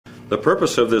The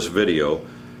purpose of this video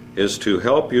is to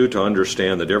help you to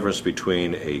understand the difference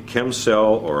between a chem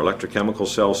cell or electrochemical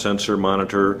cell sensor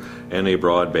monitor and a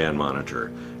broadband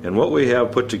monitor. And what we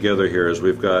have put together here is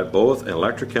we've got both an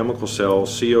electrochemical cell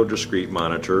CO discrete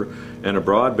monitor and a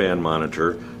broadband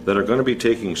monitor that are going to be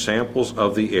taking samples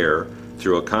of the air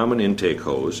through a common intake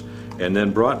hose and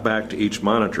then brought back to each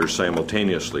monitor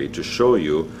simultaneously to show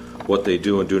you what they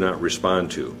do and do not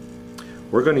respond to.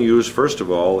 We're going to use, first of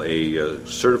all, a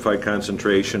certified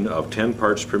concentration of 10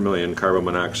 parts per million carbon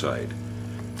monoxide.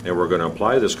 And we're going to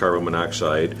apply this carbon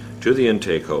monoxide to the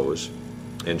intake hose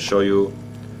and show you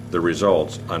the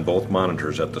results on both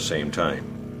monitors at the same time.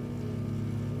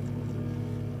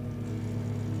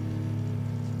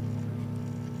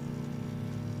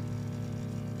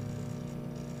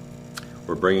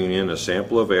 We're bringing in a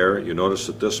sample of air. You notice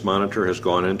that this monitor has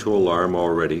gone into alarm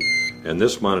already, and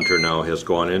this monitor now has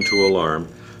gone into alarm,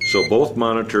 so both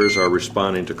monitors are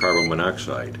responding to carbon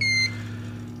monoxide.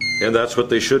 And that's what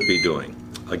they should be doing.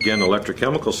 Again,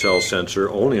 electrochemical cell sensor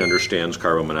only understands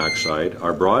carbon monoxide.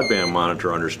 Our broadband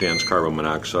monitor understands carbon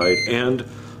monoxide and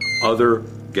other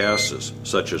gases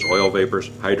such as oil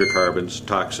vapors, hydrocarbons,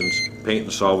 toxins, paint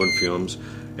and solvent fumes,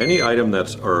 any item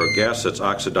or a gas that's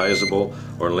oxidizable,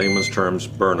 or in layman's terms,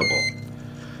 burnable.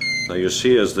 Now you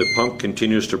see as the pump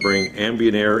continues to bring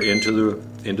ambient air into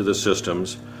the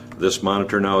systems, this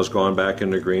monitor now has gone back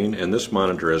into green, and this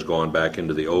monitor has gone back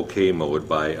into the OK mode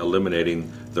by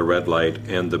eliminating the red light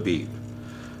and the beep.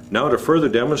 Now to further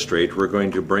demonstrate, we're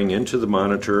going to bring into the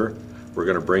monitor, we're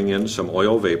going to bring in some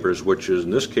oil vapors, which is,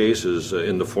 in this case is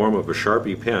in the form of a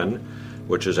Sharpie pen,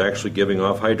 which is actually giving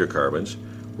off hydrocarbons.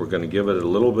 We're going to give it a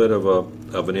little bit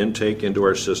of an intake into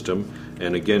our system,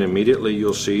 and again immediately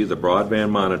you'll see the broadband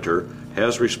monitor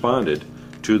has responded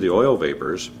to the oil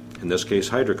vapors, in this case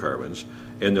hydrocarbons,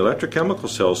 and the electrochemical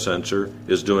cell sensor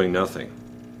is doing nothing.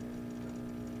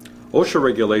 OSHA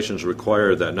regulations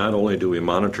require that not only do we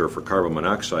monitor for carbon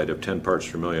monoxide of 10 parts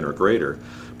per million or greater,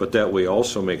 but that we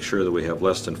also make sure that we have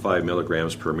less than 5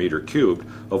 milligrams per meter cubed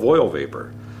of oil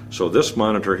vapor. So this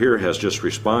monitor here has just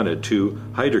responded to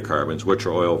hydrocarbons, which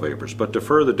are oil vapors. But to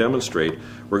further demonstrate,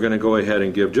 we're going to go ahead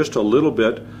and give just a little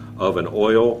bit of an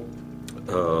oil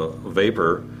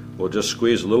vapor. We'll just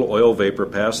squeeze a little oil vapor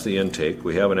past the intake.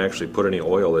 We haven't actually put any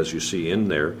oil, as you see, in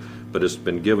there, but it's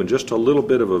been given just a little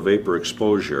bit of a vapor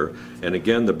exposure. And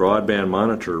again, the broadband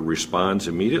monitor responds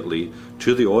immediately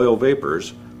to the oil vapors,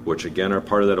 which again are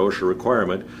part of that OSHA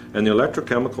requirement, and the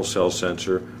electrochemical cell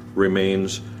sensor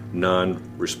remains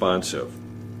non-responsive.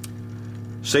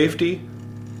 Safety,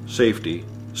 safety,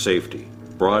 safety.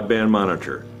 Broadband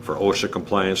monitor for OSHA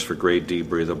compliance for grade D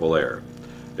breathable air.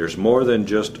 There's more than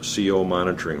just CO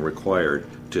monitoring required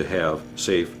to have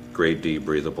safe grade D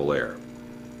breathable air.